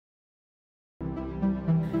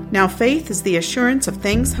Now faith is the assurance of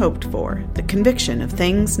things hoped for, the conviction of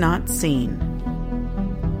things not seen.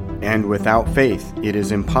 And without faith it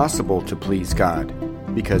is impossible to please God,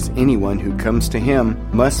 because anyone who comes to him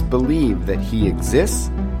must believe that he exists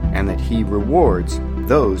and that he rewards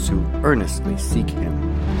those who earnestly seek him.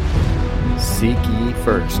 Seek ye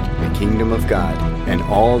first the kingdom of God, and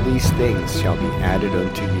all these things shall be added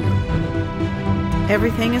unto you.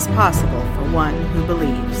 Everything is possible for one who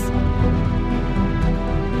believes.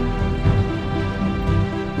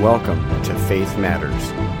 Welcome to Faith Matters.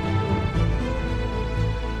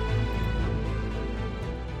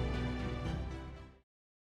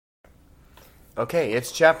 Okay,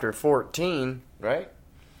 it's chapter 14, right?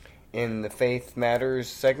 In the Faith Matters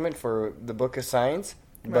segment for the Book of Signs.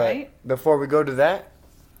 Right. But before we go to that,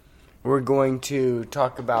 we're going to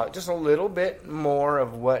talk about just a little bit more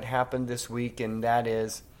of what happened this week, and that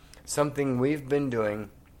is something we've been doing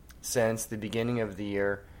since the beginning of the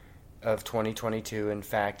year of 2022. In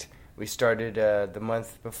fact, we started the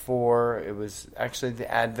month before. It was actually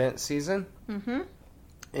the Advent season.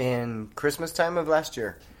 In Christmas time of last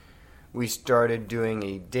year, we started doing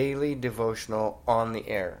a daily devotional on the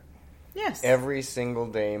air. Yes. Every single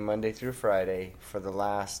day, Monday through Friday, for the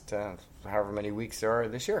last however many weeks there are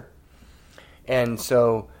this year. And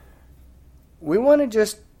so we want to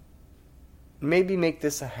just maybe make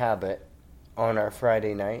this a habit on our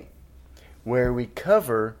Friday night where we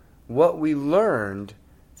cover what we learned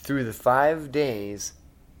through the 5 days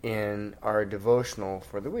in our devotional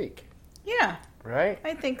for the week. Yeah. Right?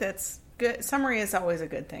 I think that's good. Summary is always a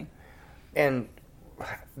good thing. And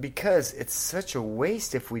because it's such a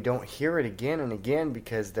waste if we don't hear it again and again,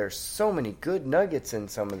 because there's so many good nuggets in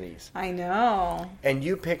some of these. I know. And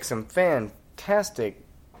you pick some fantastic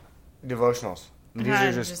devotionals.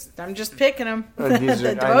 I'm just picking them. The I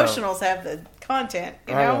devotionals have the content,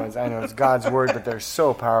 you know? I know. It's God's Word, but they're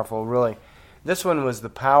so powerful, really. This one was the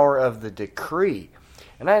power of the decree.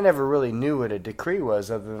 And I never really knew what a decree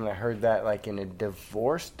was, other than I heard that like in a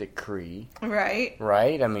divorce decree. Right.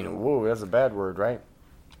 Right? I mean, whoa, that's a bad word, right?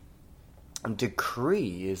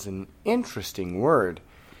 Decree is an interesting word.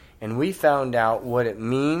 And we found out what it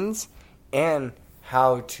means and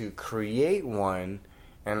how to create one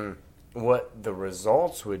and what the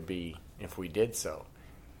results would be if we did so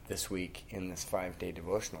this week in this 5-day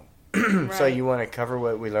devotional. Right. So you want to cover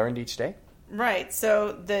what we learned each day? Right.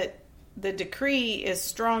 So the decree is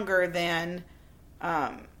stronger than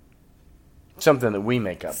something that we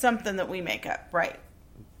make up. Something that we make up, right?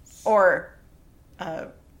 Or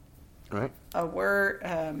right. A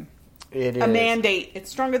word. It is a mandate.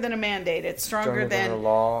 It's stronger than a mandate. It's stronger than a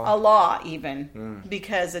law. A law, even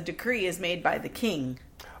because a decree is made by the king.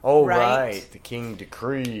 Oh, right. The king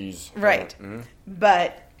decrees. Right.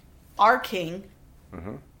 But our king,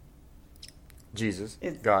 Jesus,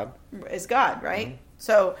 is God, right?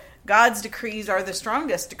 So God's decrees are the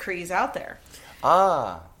strongest decrees out there.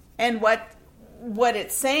 Ah. And what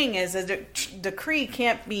it's saying is a decree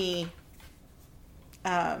can't be,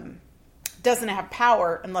 doesn't have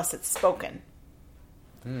power unless it's spoken.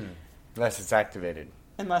 Unless it's activated.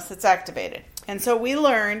 And so we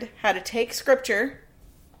learned how to take Scripture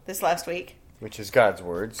this last week, which is God's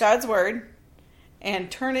words. God's Word, and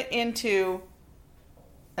turn it into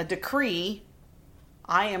a decree.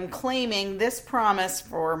 I am claiming this promise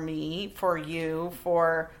for me, for you,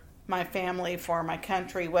 for my family, for my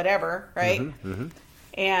country, whatever, right?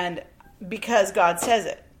 And because God says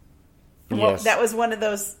it. Well, that was one of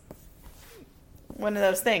those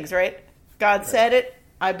things, right? God said it,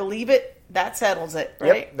 I believe it, that settles it,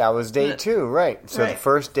 right? Yep, that was day 2, right. So the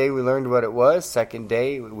first day we learned what it was, second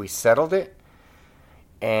day we settled it,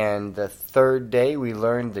 and the third day we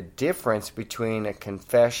learned the difference between a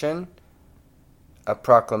confession, a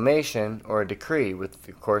proclamation, or a decree, with,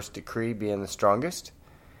 of course, decree being the strongest.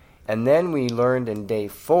 And then we learned in day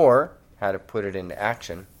 4 how to put it into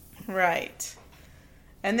action. Right.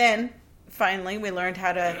 And then, finally, we learned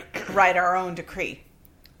how to write our own decree.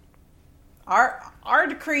 Our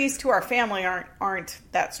decrees to our family aren't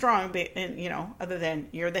that strong, but, other than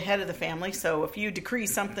you're the head of the family, so if you decree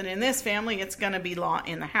something in this family, it's going to be law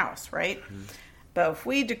in the house, right? But if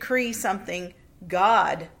we decree something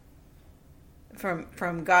God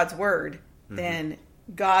from God's Word, then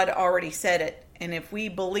God already said it. And if we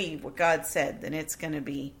believe what God said, then it's going to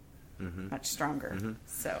be much stronger.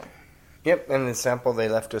 So, yep, and the sample they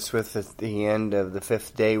left us with at the end of the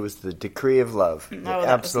 5th day was the decree of love.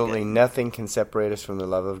 Absolutely nothing can separate us from the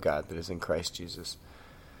love of God that is in Christ Jesus.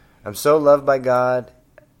 I'm so loved by God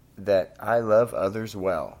that I love others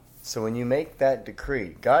well. So when you make that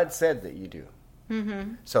decree, God said that you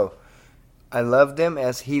do. So I love them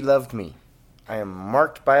as He loved me. I am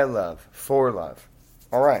marked by love, for love.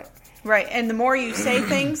 All right. Right, and the more you say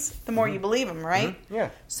things, the more you believe them, right? Yeah.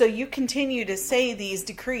 So you continue to say these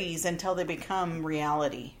decrees until they become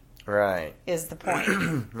reality. Right. Is the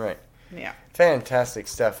point. Right. Yeah. Fantastic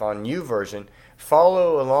stuff on YouVersion.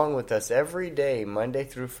 Follow along with us every day, Monday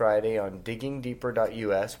through Friday, on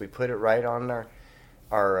diggingdeeper.us. We put it right on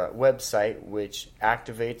our website, which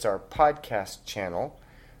activates our podcast channel,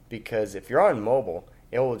 because if you're on mobile,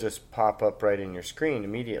 it will just pop up right in your screen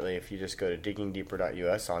immediately. If you just go to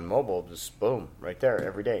diggingdeeper.us on mobile, just boom, right there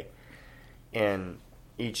every day. And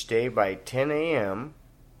each day by 10 a.m.,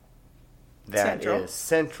 that is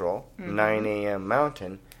Central, 9 a.m.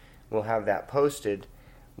 Mountain, we'll have that posted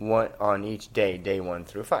on each day, day 1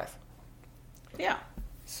 through 5. Yeah.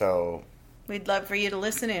 So we'd love for you to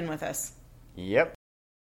listen in with us. Yep.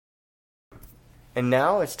 And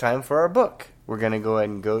now it's time for our book. We're going to go ahead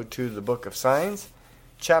and go to the Book of Signs,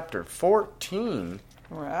 chapter 14.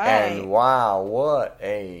 Right. And wow, what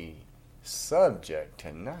a subject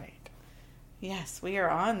tonight. Yes, we are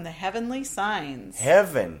on the heavenly signs.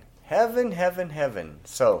 Heaven. Heaven, heaven, heaven.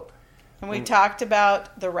 So, and we talked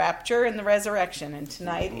about the rapture and the resurrection, and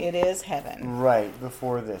tonight it is heaven. Right,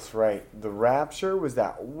 before this, right. The rapture was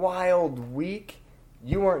that wild week.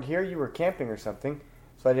 You weren't here, you were camping or something.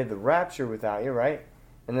 So I did the rapture without you, right?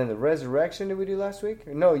 And then the resurrection, did we do last week?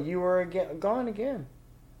 No, you were gone again.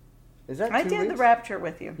 Is that 2 weeks? I did the rapture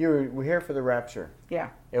with you. You were here for the rapture.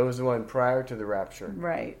 Yeah. It was the one prior to the rapture.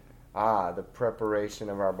 Right. The preparation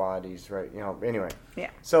of our bodies, right? Anyway. Yeah.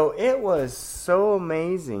 So it was so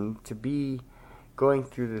amazing to be going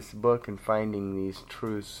through this book and finding these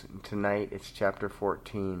truths. Tonight it's chapter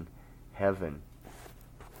 14, Heaven.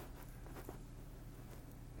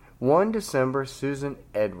 1 December, Suzanne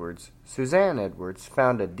Edwards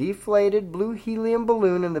found a deflated blue helium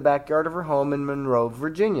balloon in the backyard of her home in Monroe,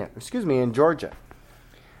 in Georgia.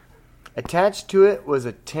 Attached to it was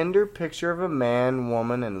a tender picture of a man,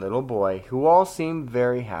 woman, and little boy, who all seemed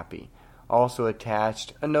very happy. Also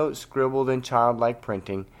attached, a note scribbled in childlike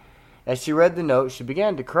printing. As she read the note, she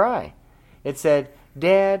began to cry. It said,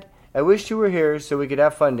 "Dad, I wish you were here so we could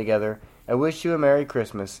have fun together. I wish you a Merry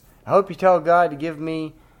Christmas. I hope you tell God to give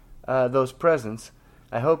me those presents.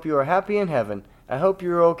 I hope you are happy in heaven. I hope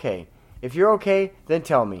you're okay. If you're okay, then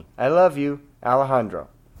tell me. I love you, Alejandro."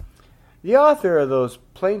 The author of those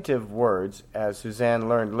plaintive words, as Suzanne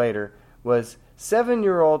learned later, was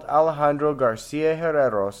 7-year-old Alejandro Garcia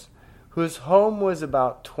Herreros, whose home was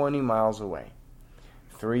about 20 miles away.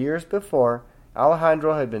 3 years before,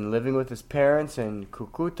 Alejandro had been living with his parents in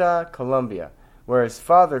Cucuta, Colombia, where his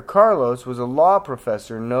father, Carlos, was a law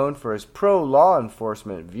professor known for his pro-law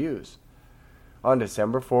enforcement views. On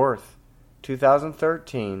December 4th,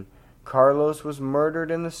 2013, Carlos was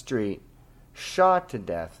murdered in the street, shot to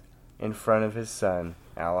death, in front of his son,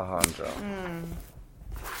 Alejandro.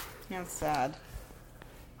 That's sad.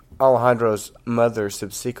 Alejandro's mother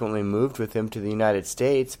subsequently moved with him to the United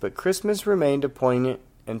States, but Christmas remained a poignant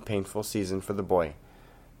and painful season for the boy.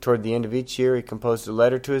 Toward the end of each year, he composed a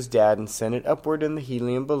letter to his dad and sent it upward in the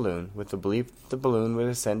helium balloon, with the belief that the balloon would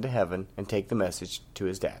ascend to heaven and take the message to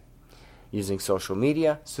his dad. Using social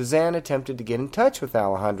media, Suzanne attempted to get in touch with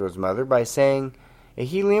Alejandro's mother by saying, "A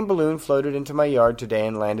helium balloon floated into my yard today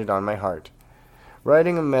and landed on my heart."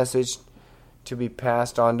 Writing a message to be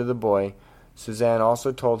passed on to the boy, Suzanne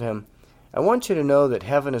also told him, "I want you to know that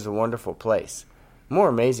heaven is a wonderful place, more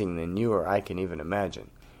amazing than you or I can even imagine.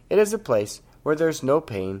 It is a place where there's no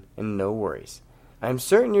pain and no worries. I'm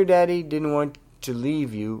certain your daddy didn't want to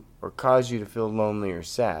leave you or cause you to feel lonely or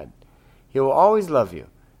sad. He will always love you,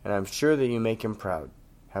 and I'm sure that you make him proud.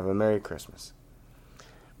 Have a Merry Christmas."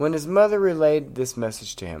 When his mother relayed this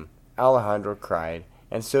message to him, Alejandro cried,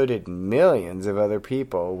 and so did millions of other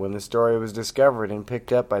people when the story was discovered and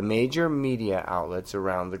picked up by major media outlets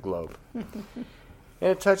around the globe. "And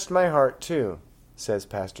it touched my heart, too," says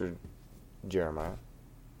Pastor Jeremiah.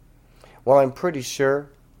 "While I'm pretty sure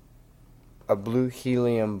a blue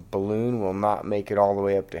helium balloon will not make it all the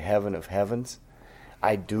way up to heaven of heavens,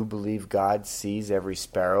 I do believe God sees every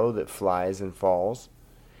sparrow that flies and falls.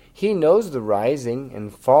 He knows the rising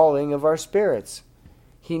and falling of our spirits.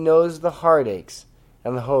 He knows the heartaches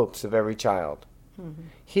and the hopes of every child. Mm-hmm.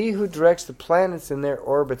 He who directs the planets in their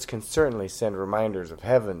orbits can certainly send reminders of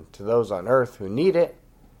heaven to those on earth who need it.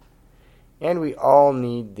 And we all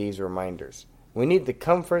need these reminders. We need the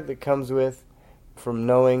comfort that comes from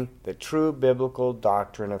knowing the true biblical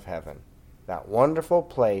doctrine of heaven, that wonderful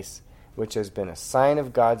place which has been a sign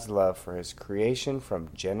of God's love for His creation from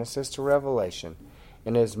Genesis to Revelation,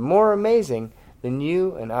 and is more amazing than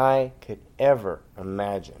you and I could ever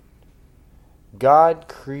imagine. God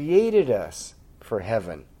created us for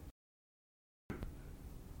heaven.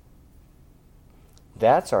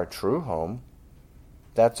 That's our true home.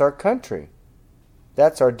 That's our country.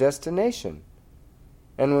 That's our destination.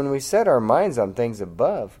 And when we set our minds on things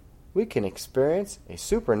above, we can experience a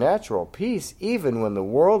supernatural peace even when the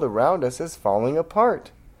world around us is falling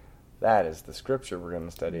apart. That is the scripture we're going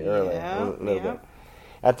to study earlier. A little bit.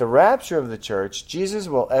 At the rapture of the church, Jesus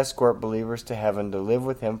will escort believers to heaven to live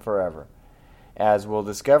with him forever. As we'll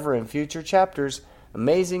discover in future chapters,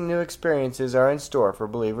 amazing new experiences are in store for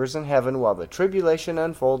believers in heaven while the tribulation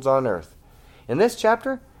unfolds on earth. In this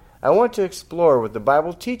chapter, I want to explore what the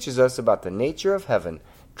Bible teaches us about the nature of heaven,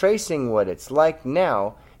 tracing what it's like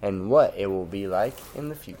now and what it will be like in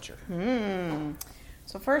the future.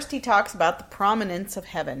 So first he talks about the prominence of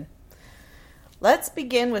heaven. Let's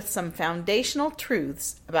begin with some foundational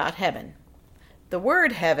truths about heaven. The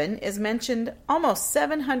word heaven is mentioned almost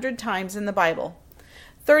 700 times in the Bible.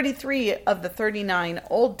 33 of the 39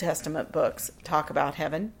 Old Testament books talk about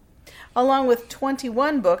heaven, along with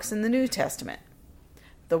 21 books in the New Testament.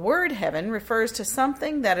 The word heaven refers to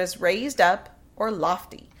something that is raised up or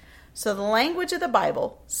lofty. So the language of the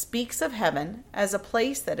Bible speaks of heaven as a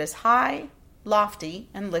place that is high, lofty,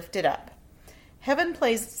 and lifted up. Heaven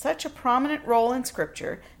plays such a prominent role in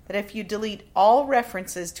Scripture that if you delete all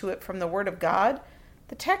references to it from the Word of God,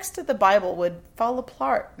 the text of the Bible would fall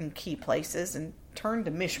apart in key places and turn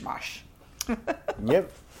to mishmash.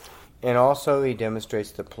 Yep. And also he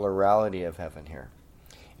demonstrates the plurality of heaven here.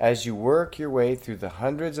 As you work your way through the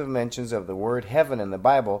hundreds of mentions of the word heaven in the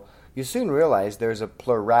Bible, you soon realize there's a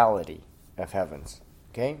plurality of heavens.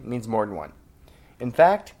 Okay? It means more than one. In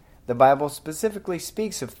fact, the Bible specifically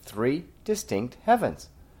speaks of 3 distinct heavens.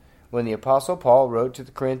 When the Apostle Paul wrote to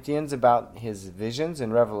the Corinthians about his visions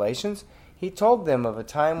and revelations, he told them of a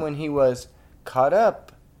time when he was caught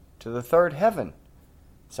up to the 3rd heaven.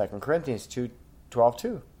 2 Corinthians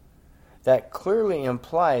 12:2. That clearly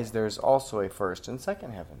implies there's also a 1st and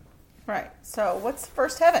 2nd heaven. Right. So what's the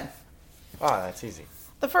first heaven? That's easy.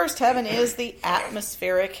 The first heaven is the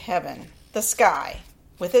atmospheric heaven, the sky,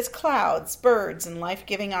 with its clouds, birds, and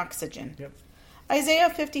life-giving oxygen. Yep. Isaiah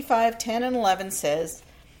 55:10 and 11 says,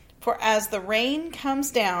 "For as the rain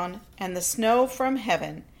comes down and the snow from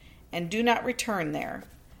heaven, and do not return there,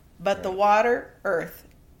 but the water, earth,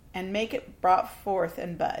 and make it brought forth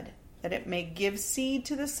and bud, that it may give seed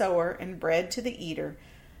to the sower and bread to the eater,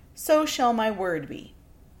 so shall my word be."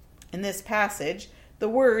 In this passage, the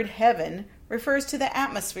word heaven refers to the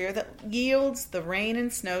atmosphere that yields the rain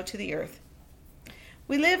and snow to the earth.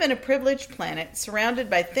 We live in a privileged planet surrounded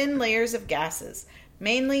by thin layers of gases,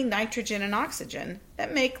 mainly nitrogen and oxygen,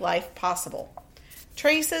 that make life possible.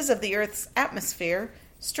 Traces of the Earth's atmosphere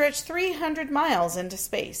stretch 300 miles into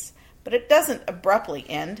space, but it doesn't abruptly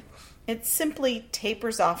end. It simply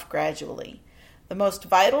tapers off gradually. The most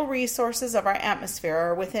vital resources of our atmosphere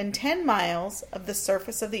are within 10 miles of the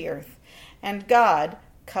surface of the Earth, and God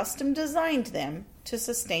custom designed them to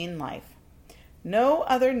sustain life. No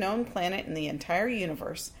other known planet in the entire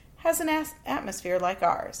universe has an atmosphere like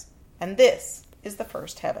ours, and this is the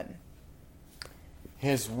first heaven.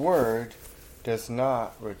 His word does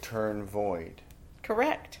not return void.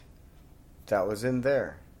 Correct. That was in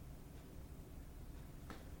there.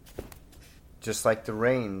 Just like the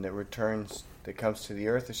rain that comes to the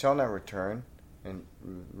earth, it shall not return and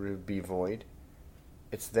be void.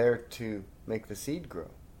 It's there to make the seed grow.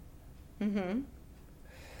 Mm-hmm.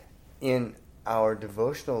 In our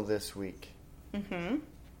devotional this week, Mm-hmm.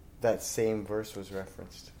 that same verse was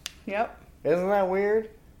referenced. Yep. Isn't that weird?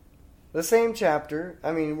 The same chapter.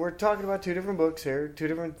 I mean, we're talking about 2 different books here, 2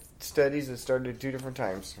 different studies that started at 2 different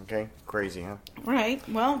times. Okay? Crazy, huh? Right.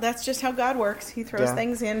 Well, that's just how God works. He throws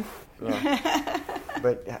things in. Yeah.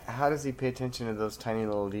 But how does he pay attention to those tiny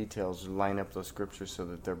little details, line up those scriptures so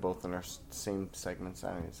that they're both in our same segments?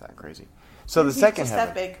 I mean, it's that crazy. So the second just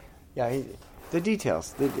heaven. that big. Yeah, the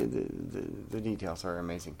details. The details are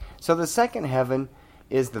amazing. So the second heaven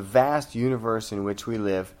is the vast universe in which we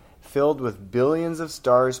live, filled with billions of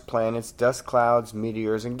stars, planets, dust clouds,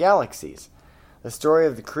 meteors, and galaxies. The story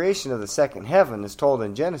of the creation of the second heaven is told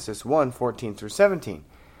in Genesis 1:14 through 17.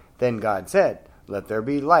 Then God said, "Let there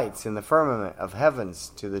be lights in the firmament of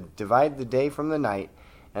heavens to divide the day from the night,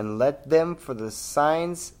 and let them for the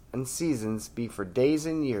signs and seasons be for days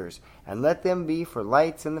and years, and let them be for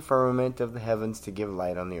lights in the firmament of the heavens to give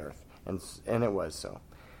light on the earth." And it was so.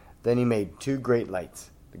 Then he made 2 great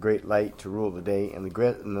lights, the great light to rule the day, and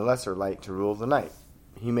the lesser light to rule the night.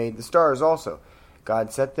 He made the stars also.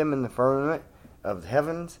 God set them in the firmament of the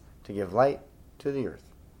heavens to give light to the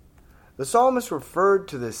earth. The psalmist referred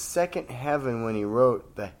to the second heaven when he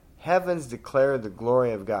wrote, "The heavens declare the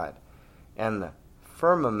glory of God, and the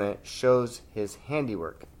firmament shows his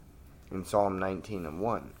handiwork in Psalm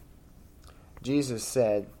 19:1. Jesus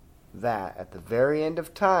said that at the very end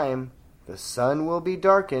of time, the sun will be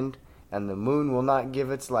darkened and the moon will not give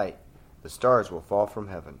its light. The stars will fall from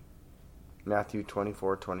heaven. Matthew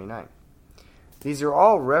 24:29. These are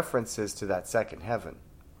all references to that second heaven,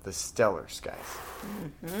 the stellar skies.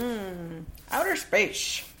 Outer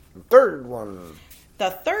space. Third one. The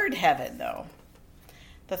third heaven, though.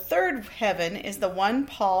 The third heaven is the one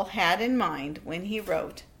Paul had in mind when he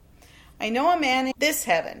wrote, I know a man in this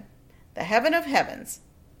heaven, the heaven of heavens,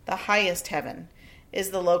 the highest heaven,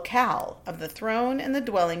 is the locale of the throne and the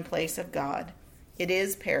dwelling place of God. It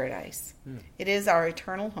is paradise. It is our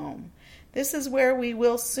eternal home. This is where we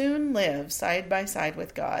will soon live side by side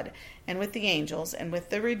with God and with the angels and with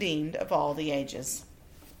the redeemed of all the ages.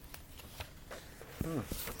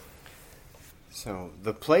 So,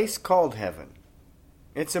 the place called heaven.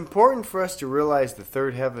 It's important for us to realize the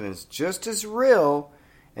third heaven is just as real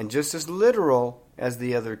and just as literal as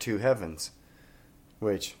the other two heavens.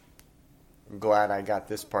 Which, I'm glad I got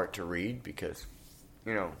this part to read because,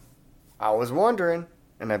 I was wondering,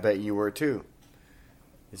 and I bet you were too.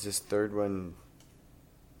 Is this third one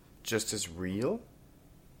just as real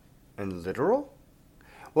and literal?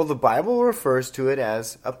 Well, the Bible refers to it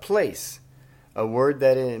as a place, a word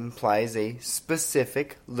that implies a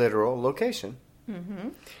specific literal location.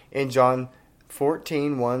 In John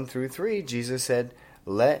 14:1-3, Jesus said,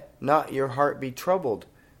 Let not your heart be troubled.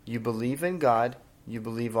 You believe in God, you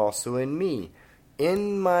believe also in me.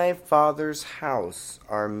 In my Father's house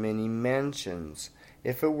are many mansions.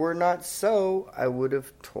 If it were not so, I would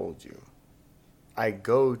have told you. I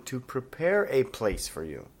go to prepare a place for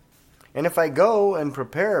you. And if I go and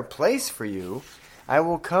prepare a place for you, I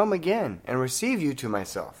will come again and receive you to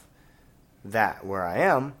myself, that where I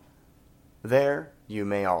am, there you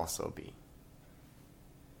may also be.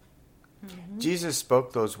 Jesus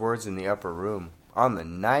spoke those words in the upper room on the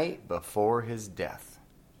night before his death.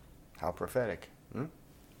 How prophetic.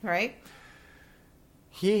 Right?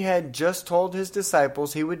 He had just told his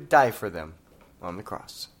disciples he would die for them on the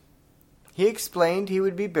cross. He explained he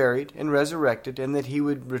would be buried and resurrected and that he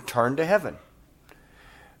would return to heaven.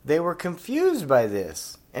 They were confused by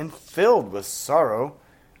this and filled with sorrow,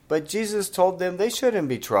 but Jesus told them they shouldn't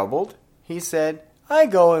be troubled. He said, I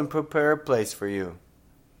go and prepare a place for you.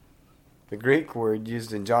 The Greek word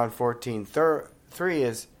used in John 14:3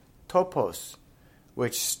 is topos,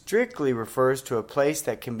 which strictly refers to a place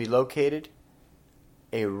that can be located,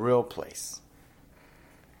 a real place.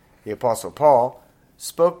 The Apostle Paul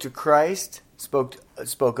spoke of Christ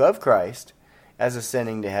as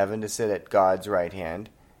ascending to heaven to sit at God's right hand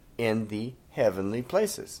in the heavenly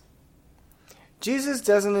places. Jesus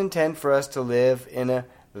doesn't intend for us to live in a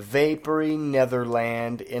vapory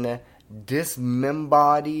netherland, in a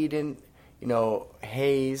disembodied and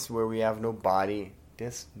haze where we have no body.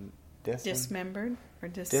 Dismembered or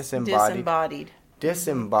disembodied.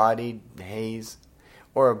 Disembodied haze,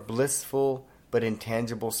 or a blissful but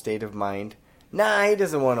intangible state of mind. Nah, he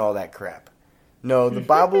doesn't want all that crap. No, the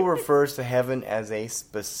Bible refers to heaven as a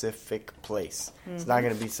specific place. It's not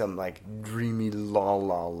going to be some dreamy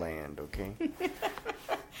la-la land, okay?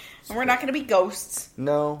 And we're not going to be ghosts.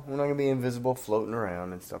 No, we're not going to be invisible floating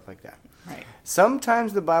around and stuff like that. Right.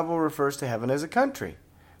 Sometimes the Bible refers to heaven as a country,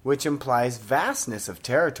 which implies vastness of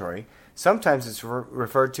territory. Sometimes it's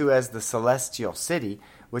referred to as the celestial city,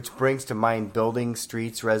 which brings to mind buildings,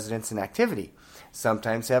 streets, residence, and activity.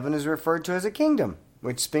 Sometimes heaven is referred to as a kingdom,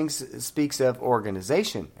 which speaks of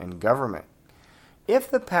organization and government.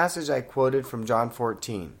 If the passage I quoted from John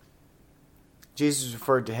 14, Jesus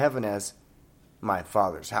referred to heaven as my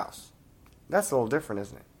Father's house. That's a little different,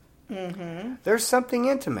 isn't it? There's something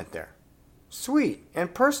intimate there, sweet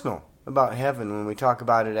and personal about heaven when we talk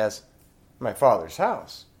about it as my Father's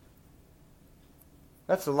house.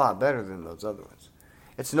 That's a lot better than those other ones.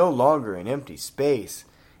 It's no longer an empty space.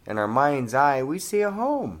 In our mind's eye, we see a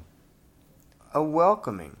home, a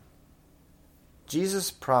welcoming. Jesus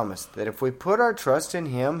promised that if we put our trust in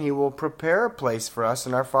Him, He will prepare a place for us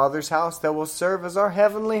in our Father's house that will serve as our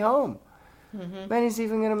heavenly home. Man, He's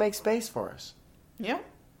even going to make space for us. Yep.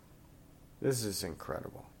 This is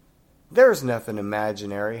incredible. There's nothing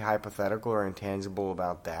imaginary, hypothetical, or intangible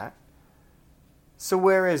about that. So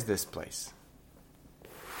where is this place?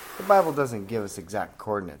 The Bible doesn't give us exact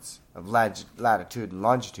coordinates of latitude and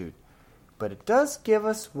longitude, but it does give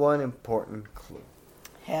us one important clue.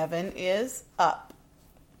 Heaven is up.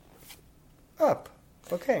 Up.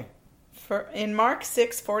 Okay. In Mark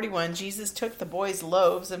 6:41, Jesus took the boys'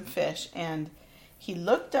 loaves and fish, and He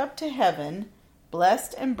looked up to heaven,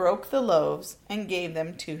 blessed and broke the loaves, and gave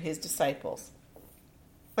them to His disciples.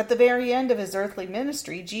 At the very end of his earthly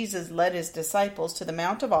ministry, Jesus led his disciples to the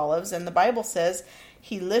Mount of Olives, and the Bible says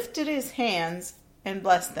he lifted his hands and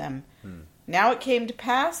blessed them. Now it came to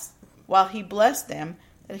pass, while he blessed them,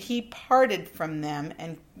 that he parted from them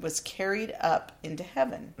and was carried up into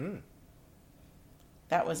heaven.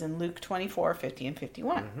 That was in Luke 24:50 and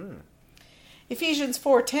 51. Ephesians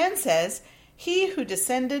 4:10 says, he who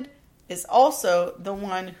descended is also the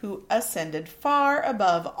one who ascended far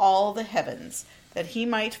above all the heavens, that he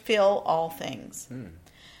might fill all things.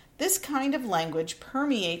 This kind of language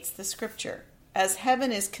permeates the scripture, as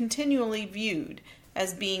heaven is continually viewed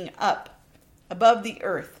as being up, above the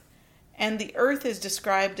earth, and the earth is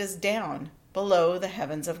described as down, below the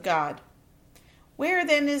heavens of God. Where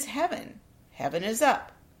then is heaven? Heaven is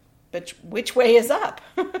up. But which way is up?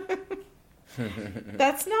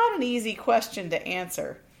 That's not an easy question to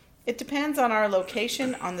answer. It depends on our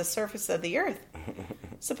location on the surface of the earth.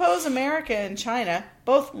 Suppose America and China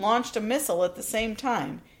both launched a missile at the same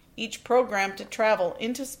time, each programmed to travel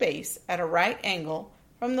into space at a right angle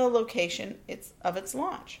from the location of its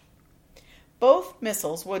launch. Both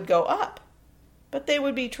missiles would go up, but they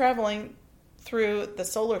would be traveling through the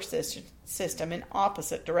solar system in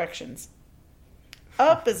opposite directions.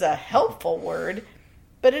 Up is a helpful word,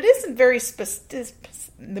 but it isn't very specific.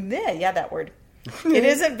 It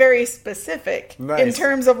isn't very specific in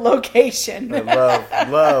terms of location. I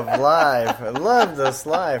love live. I love this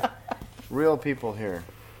live. Real people here.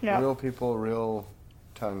 Yeah. Real people, real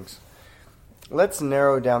tongues. Let's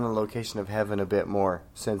narrow down the location of heaven a bit more,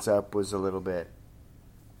 since up was a little bit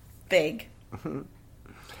vague.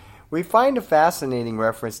 We find a fascinating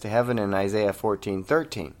reference to heaven in Isaiah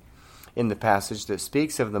 14:13. In the passage that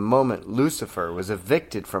speaks of the moment Lucifer was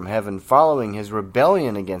evicted from heaven following his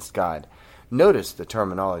rebellion against God. Notice the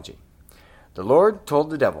terminology. The Lord told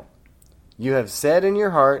the devil, "You have said in your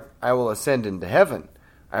heart, I will ascend into heaven.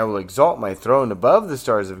 I will exalt my throne above the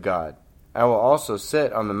stars of God. I will also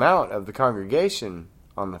sit on the mount of the congregation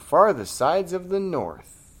on the farthest sides of the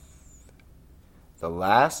north." The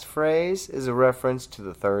last phrase is a reference to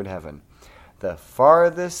the third heaven. The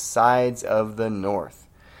farthest sides of the north.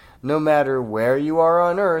 No matter where you are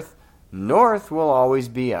on earth, north will always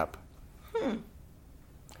be up.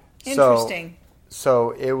 Interesting.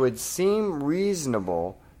 So it would seem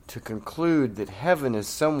reasonable to conclude that heaven is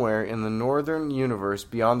somewhere in the northern universe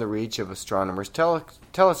beyond the reach of astronomers'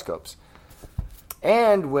 telescopes.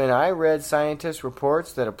 And when I read scientists'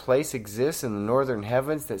 reports that a place exists in the northern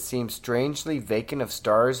heavens that seems strangely vacant of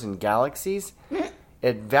stars and galaxies,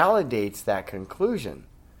 it validates that conclusion.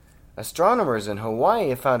 Astronomers in Hawaii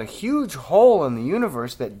have found a huge hole in the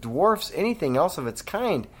universe that dwarfs anything else of its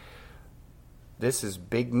kind. This is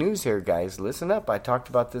big news here, guys. Listen up. I talked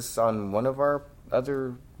about this on one of our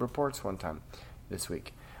other reports one time this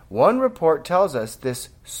week. One report tells us this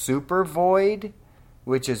super void,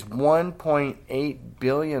 which is 1.8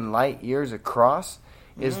 billion light years across,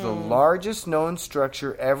 is the largest known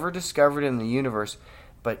structure ever discovered in the universe.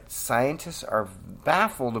 But scientists are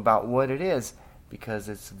baffled about what it is because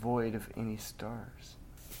it's void of any stars.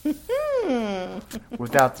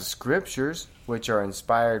 Without the scriptures, which are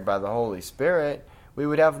inspired by the Holy Spirit, we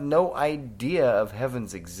would have no idea of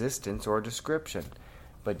heaven's existence or description.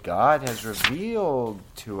 But God has revealed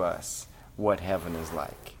to us what heaven is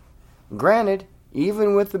like. Granted,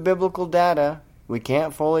 even with the biblical data, we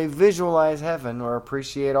can't fully visualize heaven or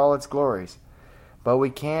appreciate all its glories. But we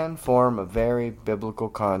can form a very biblical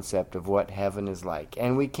concept of what heaven is like,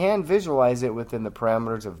 and we can visualize it within the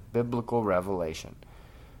parameters of biblical revelation.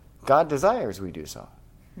 God desires we do so.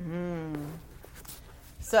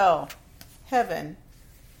 So, heaven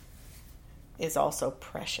is also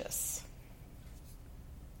precious.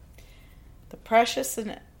 The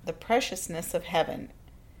preciousness of heaven.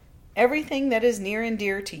 Everything that is near and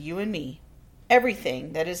dear to you and me,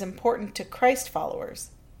 everything that is important to Christ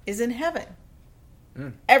followers, is in heaven.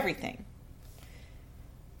 Everything.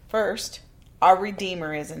 First, our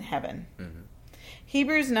Redeemer is in heaven.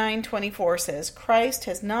 Hebrews 9:24 says, Christ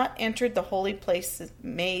has not entered the holy places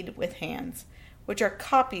made with hands, which are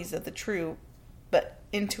copies of the true, but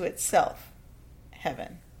into itself,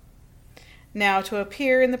 heaven. Now to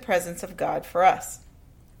appear in the presence of God for us.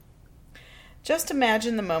 Just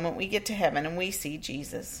imagine the moment we get to heaven and we see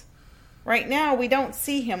Jesus. Right now, we don't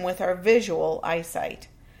see him with our visual eyesight.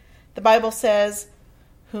 The Bible says,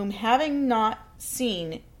 whom having not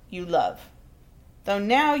seen you love. Though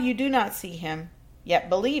now you do not see him, yet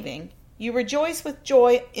believing, you rejoice with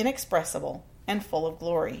joy inexpressible and full of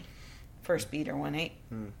glory. 1 Peter 1:8.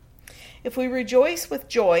 If we rejoice with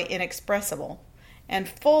joy inexpressible and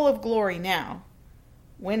full of glory now,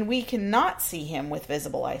 when we cannot see him with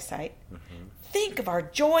visible eyesight. Think of our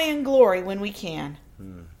joy and glory when we can.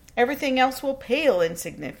 Everything else will pale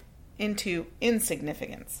into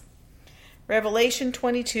insignificance. Revelation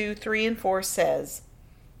 22:3-4 says,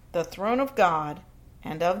 "The throne of God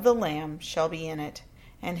and of the Lamb shall be in it,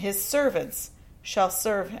 and his servants shall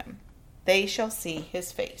serve him. They shall see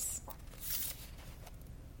his face."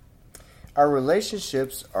 Our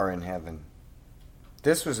relationships are in heaven.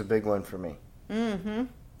 This was a big one for me.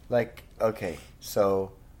 Like, okay,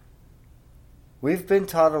 so we've been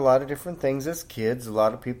taught a lot of different things as kids. A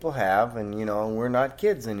lot of people have, and we're not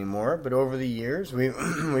kids anymore. But over the years,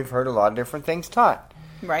 we've heard a lot of different things taught.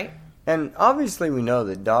 Right. And obviously, we know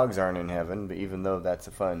that dogs aren't in heaven. But even though that's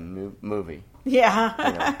a fun movie,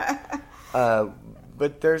 Yeah.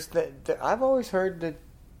 but there's I've always heard that.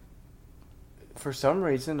 For some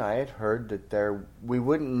reason, I had heard that we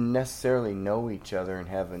wouldn't necessarily know each other in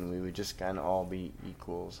heaven. We would just kind of all be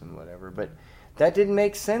equals and whatever. But that didn't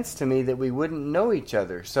make sense to me that we wouldn't know each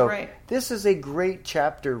other. So This is a great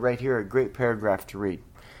chapter right here, a great paragraph to read.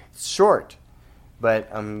 It's short, but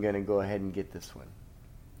I'm going to go ahead and get this one.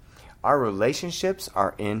 Our relationships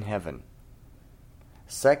are in heaven.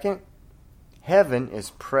 Second, heaven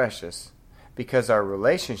is precious because our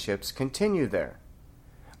relationships continue there.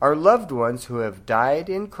 Our loved ones who have died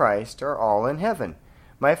in Christ are all in heaven.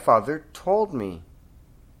 My father told me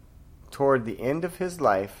toward the end of his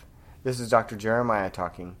life, this is Dr. Jeremiah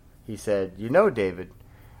talking, he said, David,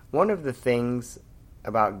 one of the things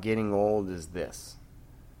about getting old is this.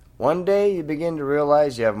 One day you begin to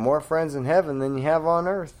realize you have more friends in heaven than you have on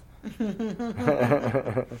earth.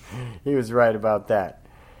 He was right about that.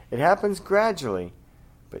 It happens gradually,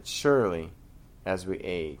 but surely as we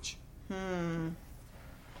age.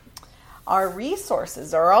 Our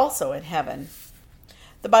resources are also in heaven.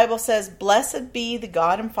 The Bible says, "Blessed be the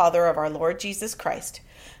God and Father of our Lord Jesus Christ,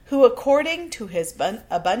 who according to his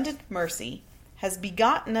abundant mercy has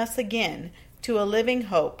begotten us again to a living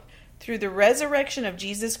hope through the resurrection of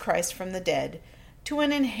Jesus Christ from the dead, to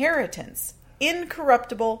an inheritance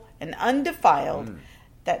incorruptible and undefiled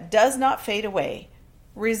that does not fade away,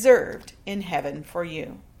 reserved in heaven for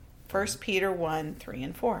you." 1 Peter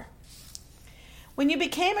 1:3-4. When you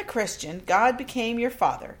became a Christian, God became your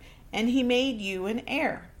Father, and he made you an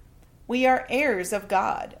heir. We are heirs of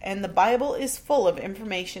God, and the Bible is full of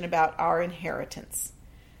information about our inheritance.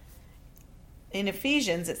 In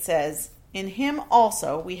Ephesians it says, "In him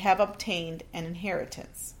also we have obtained an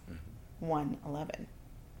inheritance." 1:11.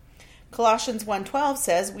 Colossians 1:12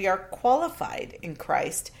 says we are qualified in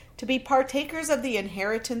Christ to be partakers of the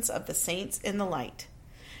inheritance of the saints in the light.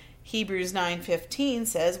 Hebrews 9:15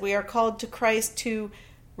 says we are called to Christ to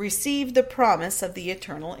receive the promise of the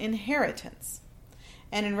eternal inheritance.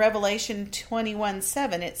 And in Revelation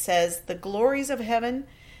 21:7 it says, "The glories of heaven,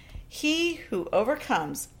 he who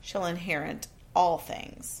overcomes shall inherit all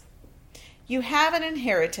things." You have an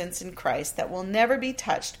inheritance in Christ that will never be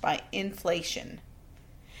touched by inflation.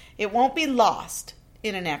 It won't be lost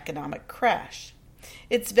in an economic crash.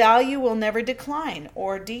 Its value will never decline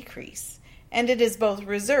or decrease. And it is both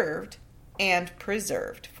reserved and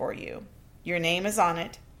preserved for you. Your name is on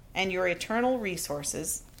it, and your eternal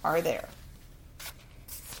resources are there.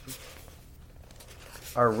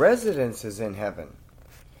 Our residence is in heaven.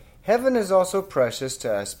 Heaven is also precious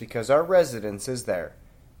to us because our residence is there.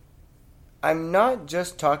 I'm not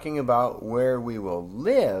just talking about where we will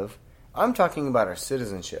live, I'm talking about our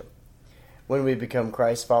citizenship. When we become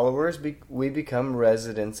Christ followers, we become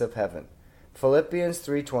residents of heaven. Philippians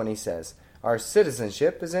 3:20 says, "Our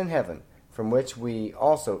citizenship is in heaven, from which we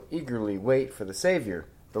also eagerly wait for the Savior,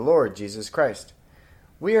 the Lord Jesus Christ."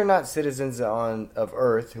 We are not citizens of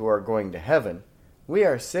earth who are going to heaven. We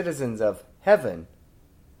are citizens of heaven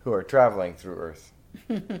who are traveling through earth.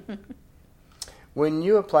 When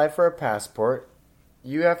you apply for a passport,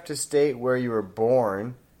 you have to state where you were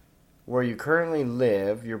born, where you currently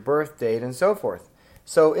live, your birth date, and so forth.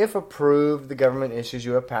 So if approved, the government issues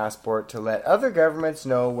you a passport to let other governments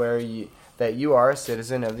know that you are a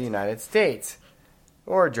citizen of the United States,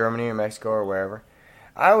 or Germany or Mexico or wherever.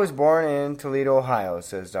 I was born in Toledo, Ohio,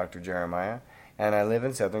 says Dr. Jeremiah, and I live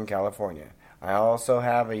in Southern California. I also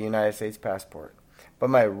have a United States passport. But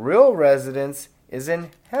my real residence is in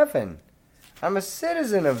heaven. I'm a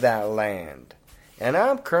citizen of that land, and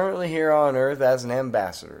I'm currently here on earth as an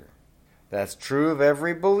ambassador. That's true of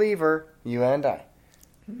every believer, you and I.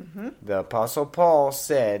 The Apostle Paul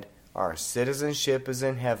said, "Our citizenship is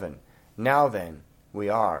in heaven. Now then, we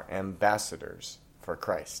are ambassadors for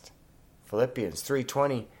Christ." Philippians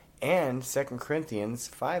 3:20 and 2 Corinthians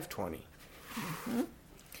 5:20.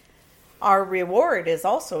 Our reward is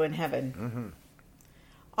also in heaven.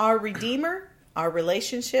 Our Redeemer, our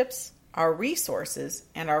relationships, our resources,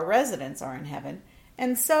 and our residence are in heaven,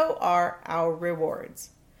 and so are our rewards.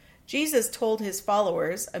 Jesus told his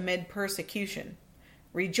followers amid persecution,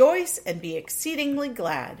 "Rejoice and be exceedingly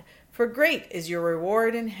glad, for great is your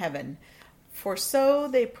reward in heaven, for so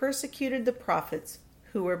they persecuted the prophets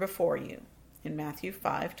who were before you," in Matthew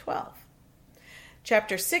 5:12.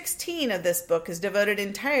 Chapter 16 of this book is devoted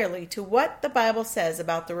entirely to what the Bible says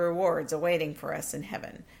about the rewards awaiting for us in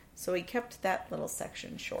heaven. So he kept that little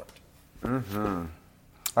section short.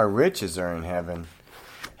 Our riches are in heaven.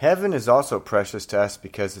 Heaven is also precious to us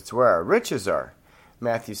because it's where our riches are.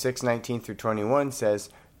 Matthew 6:19 through 21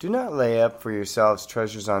 says, "Do not lay up for yourselves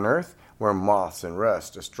treasures on earth, where moths and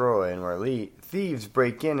rust destroy and where thieves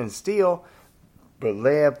break in and steal, but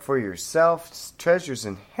lay up for yourselves treasures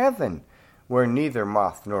in heaven, where neither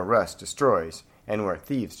moth nor rust destroys, and where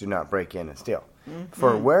thieves do not break in and steal.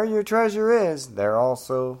 For where your treasure is, there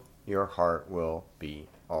also your heart will be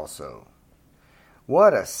also."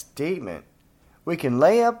 What a statement. We can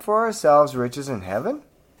lay up for ourselves riches in heaven?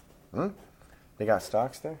 They got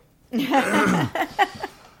stocks there?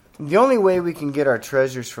 The only way we can get our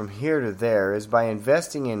treasures from here to there is by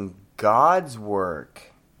investing in God's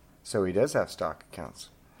work. So he does have stock accounts.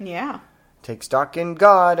 Yeah. Take stock in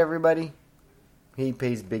God, everybody. He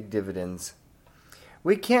pays big dividends.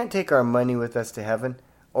 We can't take our money with us to heaven,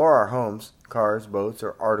 or our homes, cars, boats,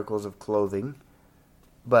 or articles of clothing.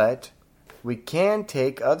 But we can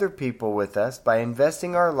take other people with us by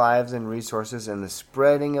investing our lives and resources in the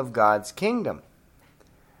spreading of God's kingdom.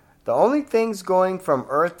 The only things going from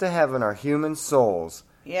earth to heaven are human souls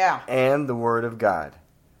and the Word of God.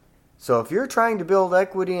 So if you're trying to build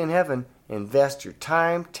equity in heaven, invest your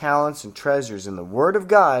time, talents, and treasures in the Word of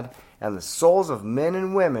God and the souls of men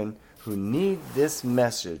and women who need this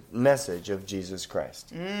message of Jesus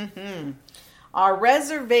Christ. Our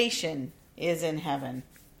reservation is in heaven.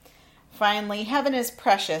 Finally, heaven is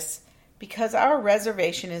precious because our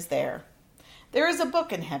reservation is there. There is a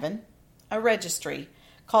book in heaven, a registry,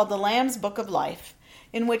 called the Lamb's Book of Life,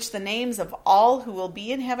 in which the names of all who will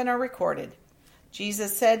be in heaven are recorded.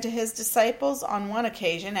 Jesus said to his disciples on one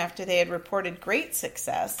occasion after they had reported great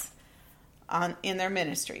success in their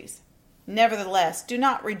ministries, "Nevertheless, do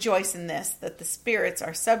not rejoice in this, that the spirits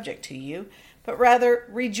are subject to you, but rather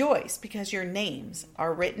rejoice because your names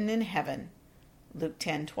are written in heaven." Luke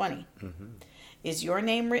 10:20. Is your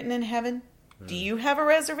name written in heaven? Do you have a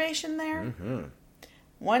reservation there?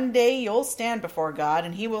 One day you'll stand before God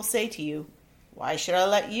and he will say to you, "Why should I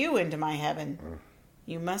let you into my heaven?"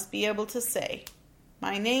 You must be able to say,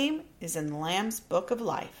 "My name is in the Lamb's Book of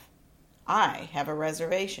Life. I have a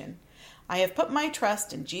reservation. I have put my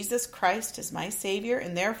trust in Jesus Christ as my Savior,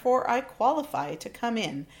 and therefore I qualify to come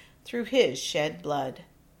in through his shed blood."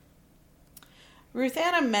 Ruth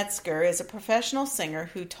Anna Metzger is a professional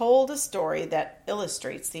singer who told a story that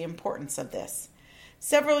illustrates the importance of this.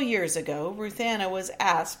 Several years ago, Ruth Anna was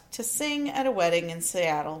asked to sing at a wedding in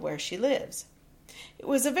Seattle where she lives. It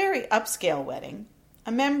was a very upscale wedding.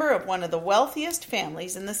 A member of one of the wealthiest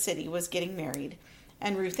families in the city was getting married,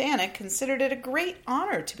 and Ruth Anna considered it a great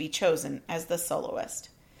honor to be chosen as the soloist.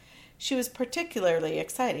 She was particularly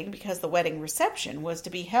exciting because the wedding reception was to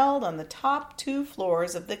be held on the top 2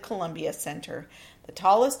 floors of the Columbia Center, the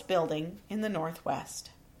tallest building in the Northwest.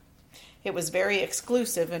 It was very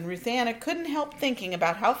exclusive, and Ruth Anna couldn't help thinking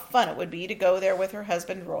about how fun it would be to go there with her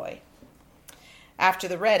husband Roy. After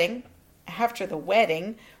the wedding,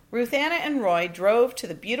 Ruth Anna and Roy drove to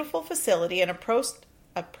the beautiful facility and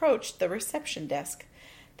approached the reception desk.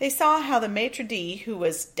 They saw how the maitre d', who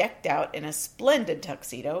was decked out in a splendid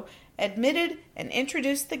tuxedo, admitted and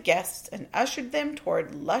introduced the guests and ushered them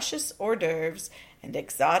toward luscious hors d'oeuvres and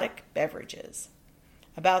exotic beverages.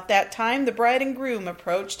 About that time, the bride and groom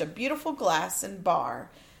approached a beautiful glass and bar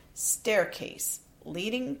staircase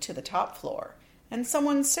leading to the top floor, and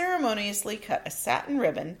someone ceremoniously cut a satin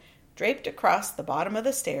ribbon draped across the bottom of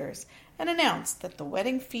the stairs and announced that the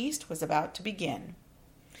wedding feast was about to begin.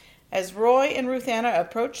 As Roy and Ruth Anna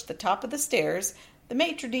approached the top of the stairs, the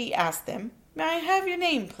maitre d' asked them, "May I have your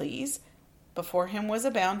name, please?" Before him was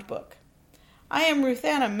a bound book. "I am Ruth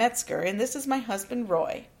Anna Metzger, and this is my husband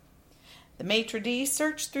Roy." The maitre d'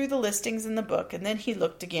 searched through the listings in the book, and then he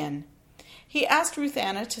looked again. He asked Ruth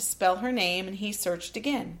Anna to spell her name, and he searched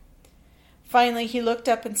again. Finally, he looked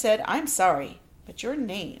up and said, "I'm sorry, but your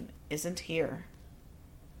name isn't here."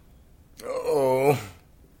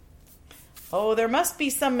 Oh, there must be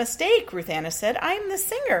some mistake," Ruth Anna said. "I'm the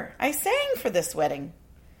singer. I sang for this wedding."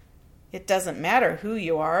 "It doesn't matter who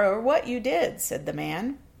you are or what you did," said the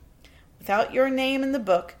man. "Without your name in the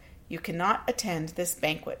book, you cannot attend this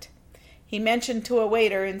banquet." He mentioned to a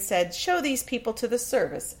waiter and said, "Show these people to the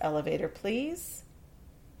service elevator, please."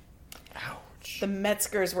 Ouch. The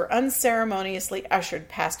Metzgers were unceremoniously ushered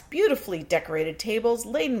past beautifully decorated tables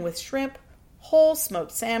laden with shrimp, whole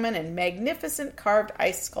smoked salmon, and magnificent carved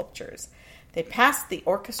ice sculptures. They passed the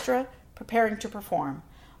orchestra, preparing to perform.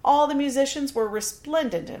 All the musicians were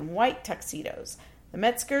resplendent in white tuxedos. The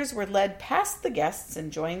Metzgers were led past the guests,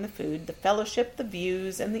 enjoying the food, the fellowship, the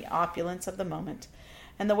views, and the opulence of the moment.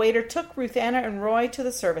 And the waiter took Ruth Anna and Roy to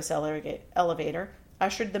the service elevator,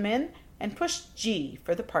 ushered them in, and pushed G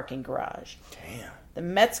for the parking garage. Damn. The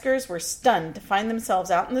Metzgers were stunned to find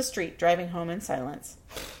themselves out in the street, driving home in silence.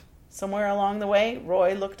 Somewhere along the way,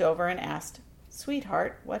 Roy looked over and asked,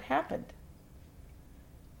 "Sweetheart, what happened?"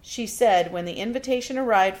 She said, "When the invitation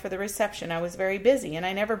arrived for the reception, I was very busy, and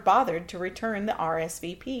I never bothered to return the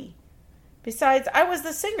RSVP. Besides, I was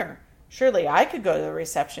the singer. Surely I could go to the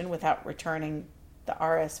reception without returning the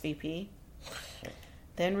RSVP."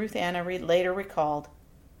 Then Ruth Anna later recalled,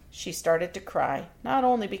 she started to cry, not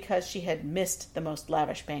only because she had missed the most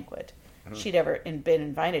lavish banquet she'd ever been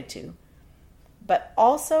invited to, but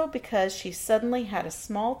also because she suddenly had a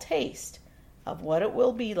small taste of what it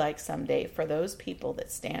will be like someday for those people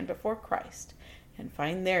that stand before Christ and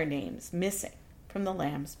find their names missing from the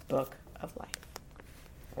Lamb's Book of Life.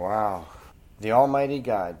 Wow. The Almighty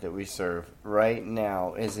God that we serve right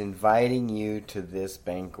now is inviting you to this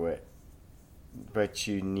banquet, but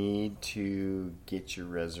you need to get your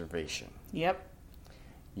reservation. Yep.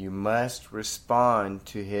 You must respond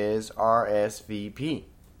to his RSVP.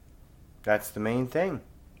 That's the main thing.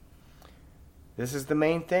 This is the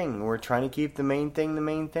main thing. We're trying to keep the main thing the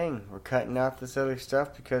main thing. We're cutting out this other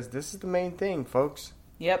stuff because this is the main thing, folks.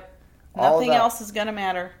 Yep. All Nothing that. else is going to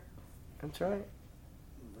matter. That's right.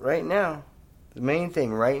 Right now, the main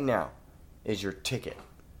thing right now is your ticket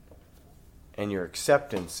and your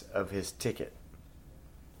acceptance of his ticket.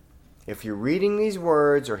 If you're reading these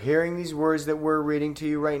words or hearing these words that we're reading to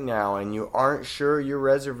you right now and you aren't sure your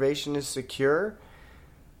reservation is secure,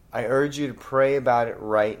 I urge you to pray about it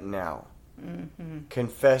right now. Mm-hmm.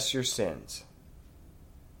 Confess your sins.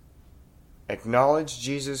 Acknowledge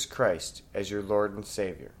Jesus Christ as your Lord and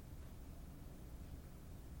Savior.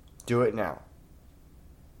 Do it now.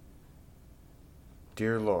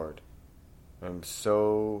 Dear Lord, I'm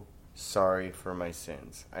so sorry for my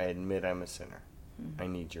sins. I admit I'm a sinner. I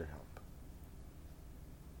need your help.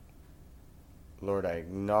 Lord, I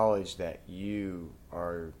acknowledge that you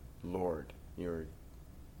are Lord. You're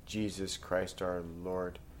Jesus Christ, our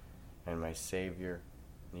Lord and my Savior,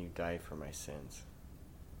 and you died for my sins.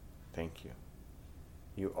 Thank you.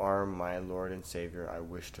 You are my Lord and Savior. I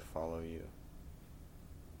wish to follow you.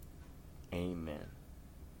 Amen.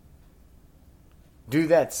 Do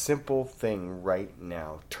that simple thing right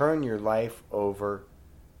now. Turn your life over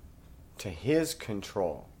to his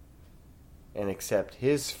control and accept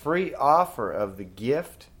his free offer of the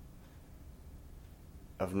gift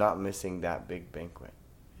of not missing that big banquet.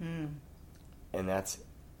 And that's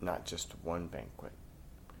not just one banquet.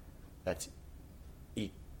 That's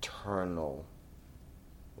eternal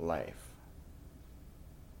life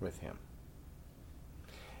with him.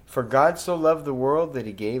 For God so loved the world that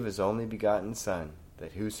he gave his only begotten Son,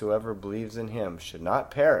 that whosoever believes in him should not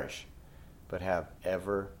perish, but have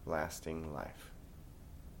everlasting life.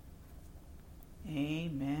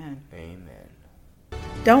 Amen. Amen.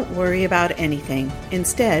 Don't worry about anything.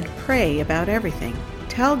 Instead, pray about everything.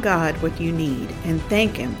 Tell God what you need and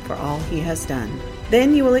thank him for all he has done.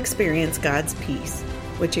 Then you will experience God's peace,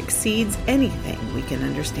 which exceeds anything we can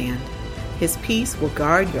understand. His peace will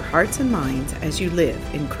guard your hearts and minds as you live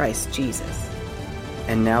in Christ Jesus.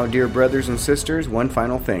 And now, dear brothers and sisters, one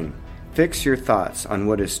final thing. Fix your thoughts on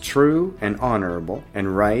what is true and honorable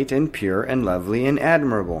and right and pure and lovely and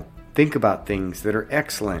admirable. Think about things that are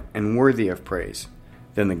excellent and worthy of praise.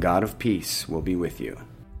 Then the God of peace will be with you.